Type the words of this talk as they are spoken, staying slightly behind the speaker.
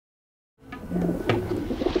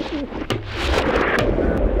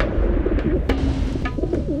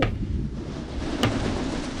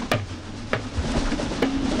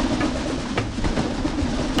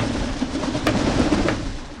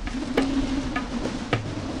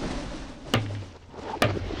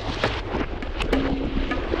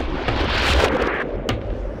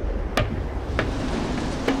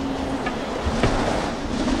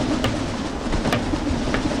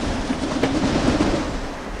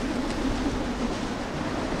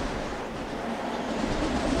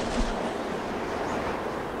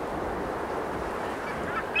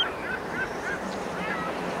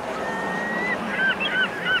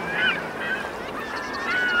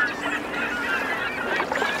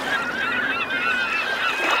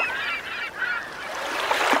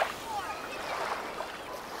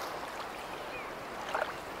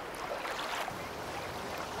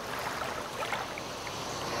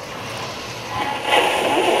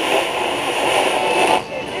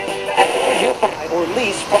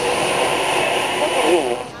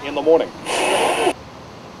the morning.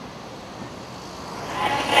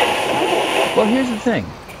 Well, here's the thing.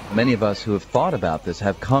 Many of us who have thought about this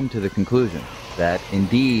have come to the conclusion that,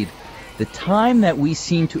 indeed, the time that we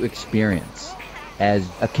seem to experience as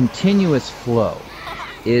a continuous flow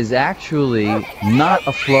is actually not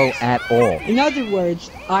a flow at all. In other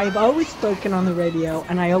words, I've always spoken on the radio,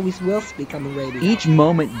 and I always will speak on the radio. Each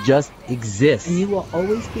moment just exists. And you will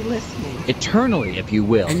always be listening. Eternally, if you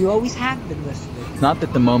will. And you always have been listening. It's not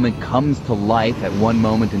that the moment comes to life at one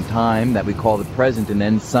moment in time that we call the present and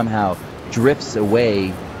then somehow drifts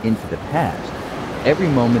away into the past. Every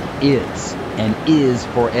moment is, and is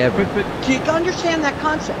forever. But do you understand that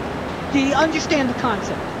concept? Do you understand the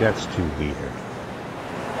concept? That's too weird.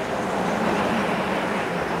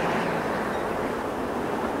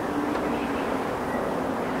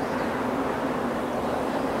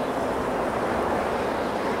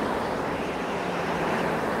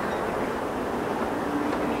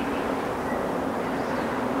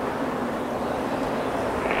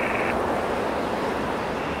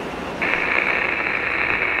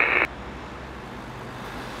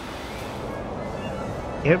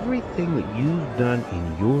 Everything that you've done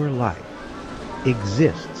in your life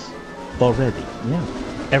exists already. Yeah.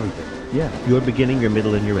 Everything. Yeah. Your beginning, your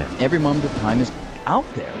middle, and your end. Every moment of time is out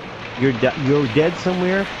there. You're dead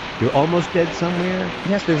somewhere. You're almost dead somewhere.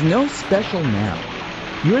 Yes, there's no special now.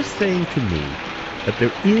 You're saying to me that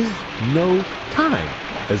there is no time,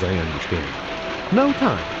 as I understand it. No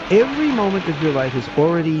time. Every moment of your life is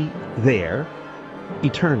already there,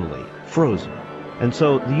 eternally, frozen. And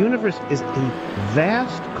so the universe is a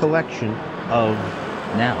vast collection of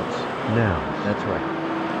Nows. nouns. That's right.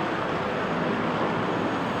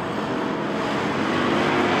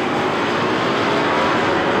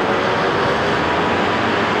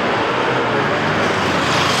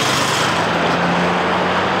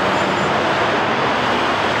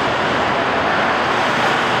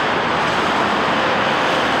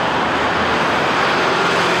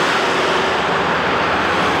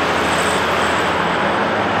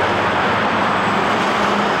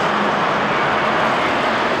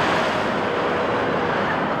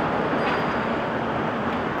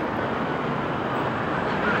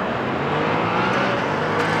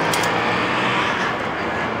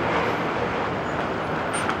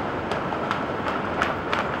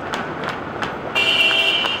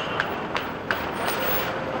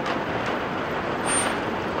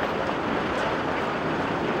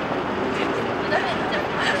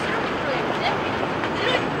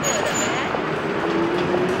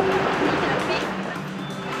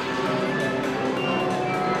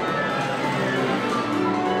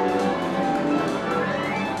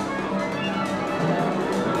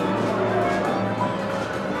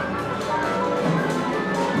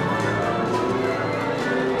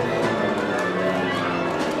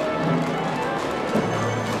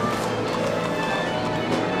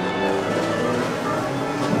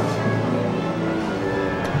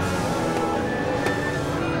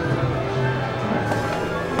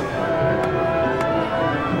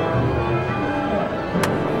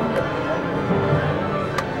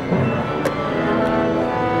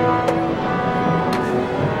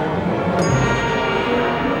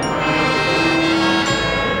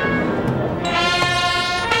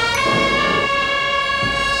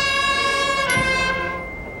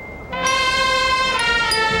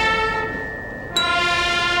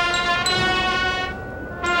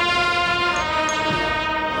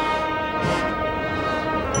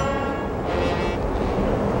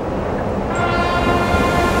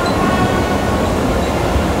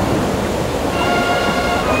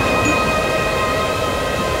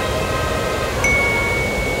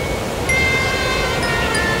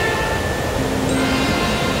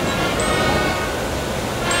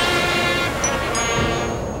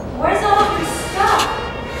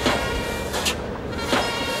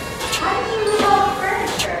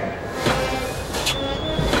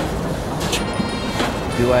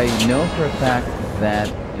 Do I know for a fact that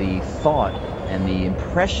the thought and the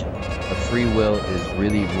impression of free will is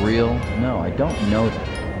really real? No, I don't know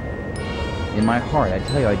that. In my heart, I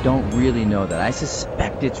tell you, I don't really know that. I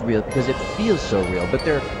suspect it's real because it feels so real. But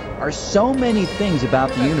there are so many things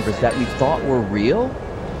about the universe that we thought were real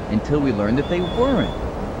until we learned that they weren't.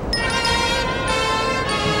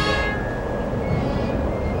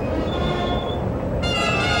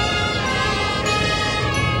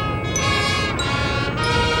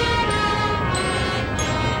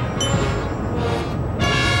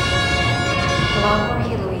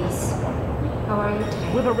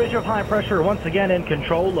 With a ridge of high pressure once again in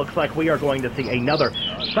control, looks like we are going to see another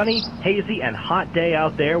sunny, hazy, and hot day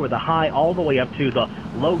out there with a high all the way up to the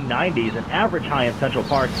low 90s. An average high in Central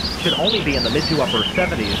Park should only be in the mid to upper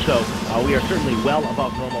 70s, so we are certainly well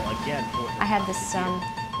above normal again. I had this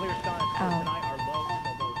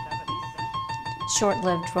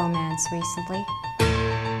short-lived romance recently.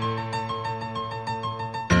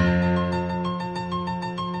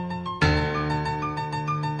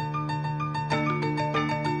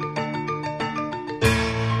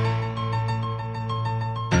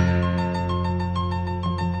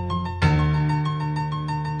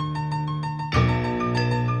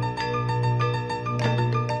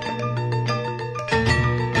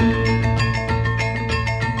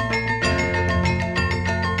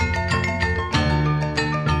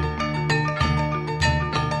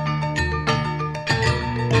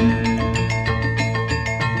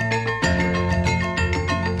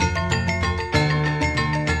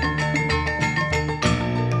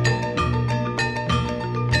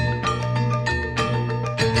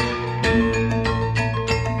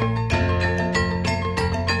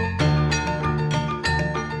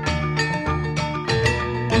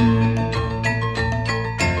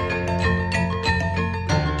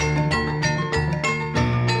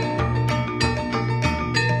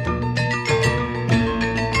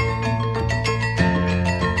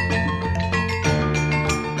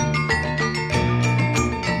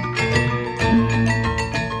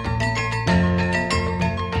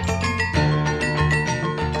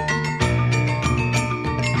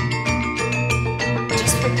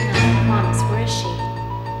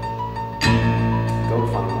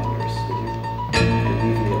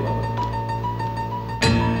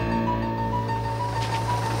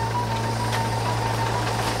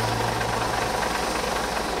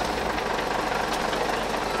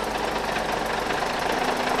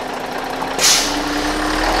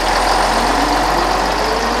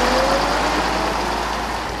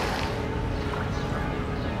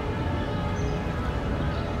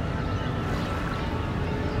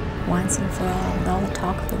 Once and for all, with all the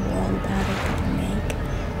talk of the world about it that we make,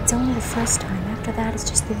 it's only the first time. After that, it's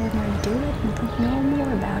just the ordinary do it and think no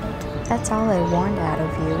more about it. That's all I want out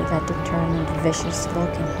of you, that determined, vicious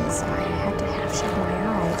look in his eye. I had to half shut my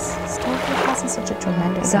eyes. Still, it wasn't such a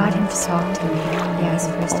tremendous got him to talk to me. Yeah, I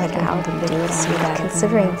first pull it out and do it. See that,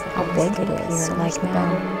 considering how big it is, so like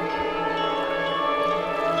now.